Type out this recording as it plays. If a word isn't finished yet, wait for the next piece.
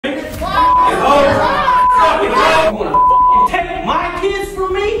take my kids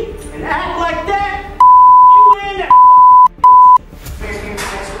from me and act like that? You in that?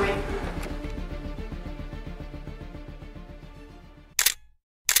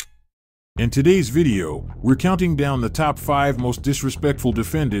 In today's video, we're counting down the top 5 most disrespectful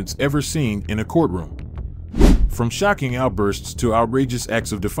defendants ever seen in a courtroom. From shocking outbursts to outrageous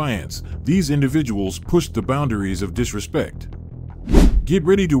acts of defiance, these individuals pushed the boundaries of disrespect. Get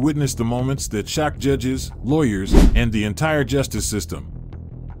ready to witness the moments that shock judges, lawyers, and the entire justice system.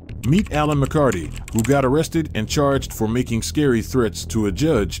 Meet Alan McCarty, who got arrested and charged for making scary threats to a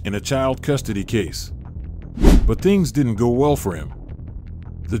judge in a child custody case. But things didn't go well for him.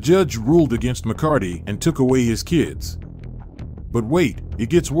 The judge ruled against McCarty and took away his kids. But wait, it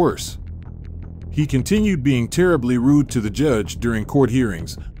gets worse. He continued being terribly rude to the judge during court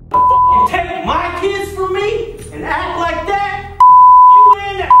hearings. You take my kids from me and act like that? You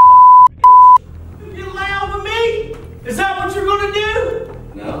in that? You loud with me? Is that what you're gonna do?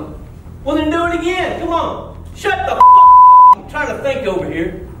 No. Well then do it again. Come on. Shut the up. I'm trying to think over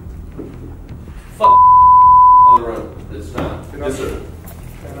here. Fuck. On the road. It's time. Yes, sir.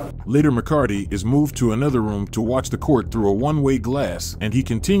 Later, McCarty is moved to another room to watch the court through a one-way glass, and he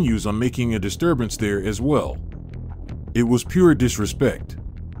continues on making a disturbance there as well. It was pure disrespect.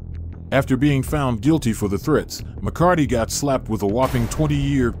 After being found guilty for the threats, McCarty got slapped with a whopping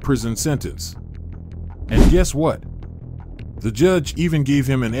 20-year prison sentence. And guess what? The judge even gave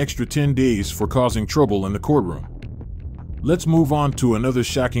him an extra 10 days for causing trouble in the courtroom. Let's move on to another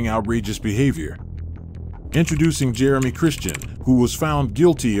shocking, outrageous behavior. Introducing Jeremy Christian, who was found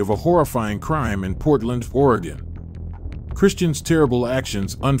guilty of a horrifying crime in Portland, Oregon. Christian's terrible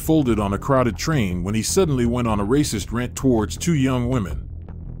actions unfolded on a crowded train when he suddenly went on a racist rant towards 2 young women.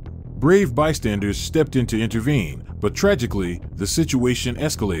 Brave bystanders stepped in to intervene, but tragically, the situation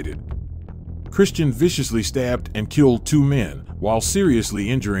escalated. Christian viciously stabbed and killed 2 men, while seriously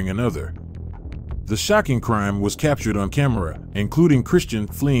injuring another. The shocking crime was captured on camera, including Christian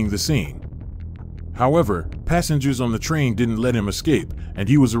fleeing the scene. However, passengers on the train didn't let him escape, and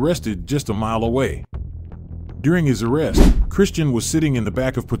he was arrested just a mile away. During his arrest, Christian was sitting in the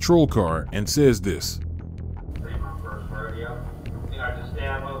back of a patrol car and says this.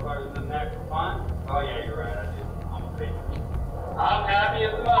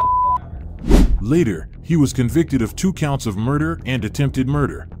 Later, he was convicted of 2 counts of murder and attempted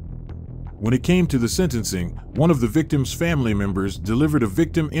murder. When it came to the sentencing, one of the victim's family members delivered a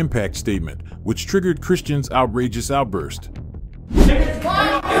victim impact statement, which triggered Christian's outrageous outburst. I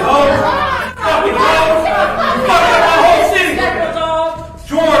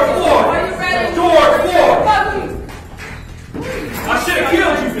should have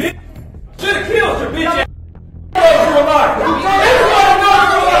killed you, bitch. Should have killed you, bitch.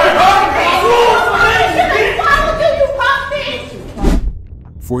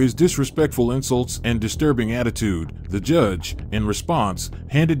 For his disrespectful insults and disturbing attitude, the judge, in response,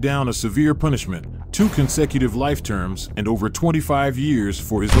 handed down a severe punishment, 2 consecutive life terms and over 25 years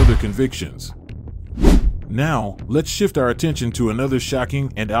for his other convictions. Now, let's shift our attention to another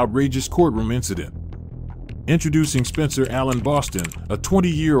shocking and outrageous courtroom incident. Introducing Spencer Allen Boston, a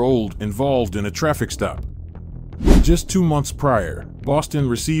 20-year-old involved in a traffic stop. Just 2 months prior, Boston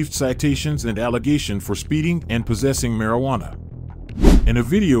received citations and allegation for speeding and possessing marijuana. In a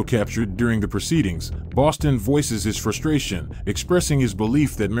video captured during the proceedings, Boston voices his frustration, expressing his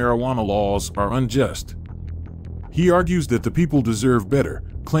belief that marijuana laws are unjust. He argues that the people deserve better,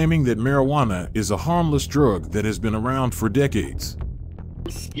 claiming that marijuana is a harmless drug that has been around for decades.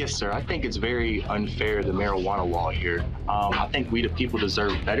 Yes, sir. I think it's very unfair, the marijuana law here. I think we the people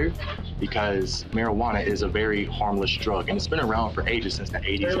deserve better because marijuana is a very harmless drug and it's been around for ages, since the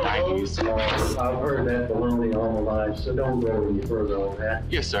 80s, 90s. I've heard that baloney all my life, so don't go any further on that.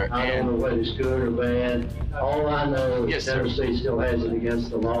 Yes, sir. I don't know whether it's good or bad. All I know is Tennessee still has it against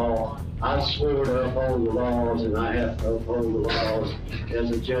the law. I swore to uphold the laws, and I have to uphold the laws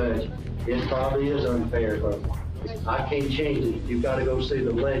as a judge. It probably is unfair, but I can't change it. You've got to go see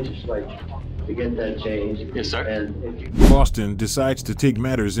the legislature to get that changed. Yes, sir. And Boston decides to take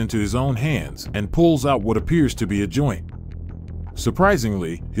matters into his own hands and pulls out what appears to be a joint.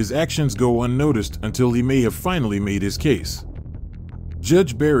 Surprisingly, his actions go unnoticed until he may have finally made his case.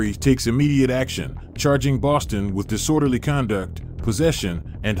 Judge Barry takes immediate action, charging Boston with disorderly conduct,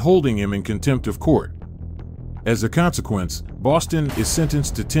 possession, and holding him in contempt of court. As a consequence, Boston is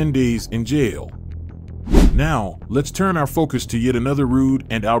sentenced to 10 days in jail. Now, let's turn our focus to yet another rude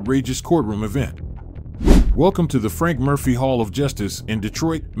and outrageous courtroom event. Welcome to the Frank Murphy Hall of Justice in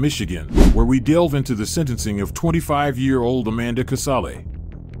Detroit, Michigan, where we delve into the sentencing of 25-year-old Amanda Casale.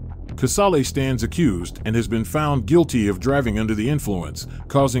 Casale stands accused and has been found guilty of driving under the influence,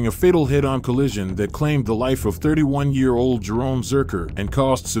 causing a fatal head-on collision that claimed the life of 31-year-old Jerome Zerker and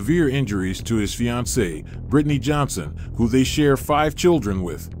caused severe injuries to his fiancée, Brittany Johnson, who they share 5 children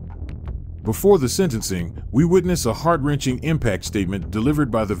with. Before the sentencing, we witness a heart-wrenching impact statement delivered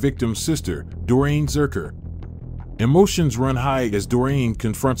by the victim's sister, Doreen Zerker. Emotions run high as Doreen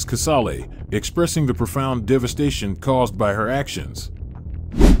confronts Casale, expressing the profound devastation caused by her actions.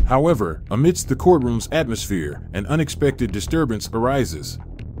 However, amidst the courtroom's atmosphere, an unexpected disturbance arises.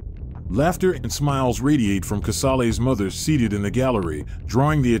 Laughter and smiles radiate from Casale's mother seated in the gallery,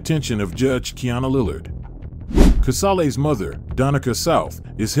 drawing the attention of Judge Kiana Lillard. Casale's mother, Donica South,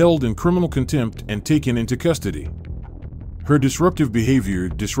 is held in criminal contempt and taken into custody. Her disruptive behavior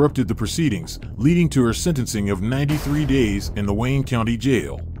disrupted the proceedings, leading to her sentencing of 93 days in the Wayne County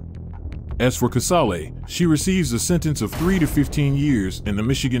Jail. As for Casale, she receives a sentence of 3 to 15 years in the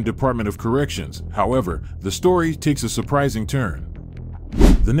Michigan Department of Corrections. However, the story takes a surprising turn.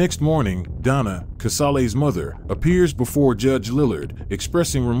 The next morning, Donna, Casale's mother, appears before Judge Lillard,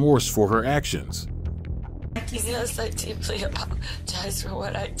 expressing remorse for her actions. Yes, I deeply apologize for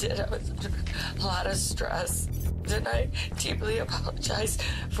what I did. I was under a lot of stress. And I deeply apologize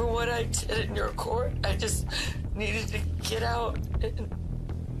for what I did in your court. I just needed to get out.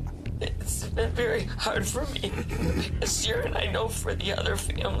 It's been very hard for me this year, and I know for the other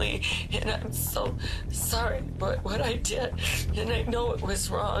family, and I'm so sorry about what I did, and I know it was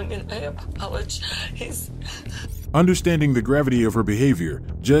wrong, and I apologize. Understanding the gravity of her behavior,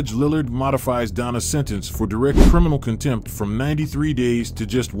 Judge Lillard modifies Donna's sentence for direct criminal contempt from 93 days to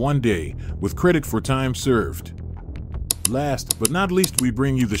just 1 day, with credit for time served. Last but not least, we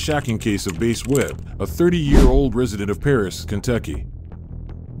bring you the shocking case of Bass Webb, a 30-year-old resident of Paris, Kentucky.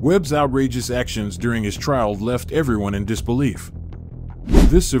 Webb's outrageous actions during his trial left everyone in disbelief.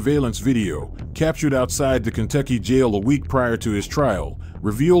 This surveillance video, captured outside the Kentucky jail a week prior to his trial,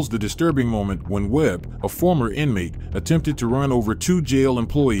 reveals the disturbing moment when Webb, a former inmate, attempted to run over 2 jail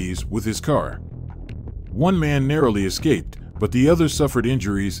employees with his car. One man narrowly escaped, but the other suffered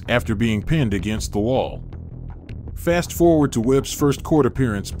injuries after being pinned against the wall. Fast forward to Webb's first court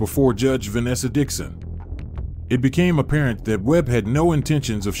appearance before Judge Vanessa Dixon. It became apparent that Webb had no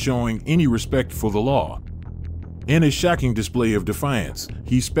intentions of showing any respect for the law. In a shocking display of defiance,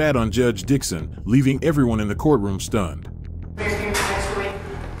 he spat on Judge Dixon, leaving everyone in the courtroom stunned.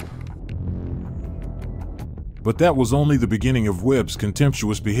 But that was only the beginning of Webb's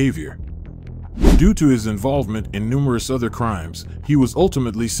contemptuous behavior. Due to his involvement in numerous other crimes, he was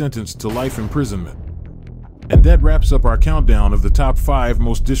ultimately sentenced to life imprisonment. And that wraps up our countdown of the top 5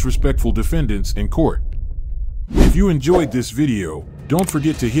 most disrespectful defendants in court. If you enjoyed this video, don't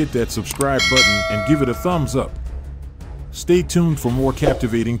forget to hit that subscribe button and give it a thumbs up. Stay tuned for more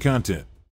captivating content.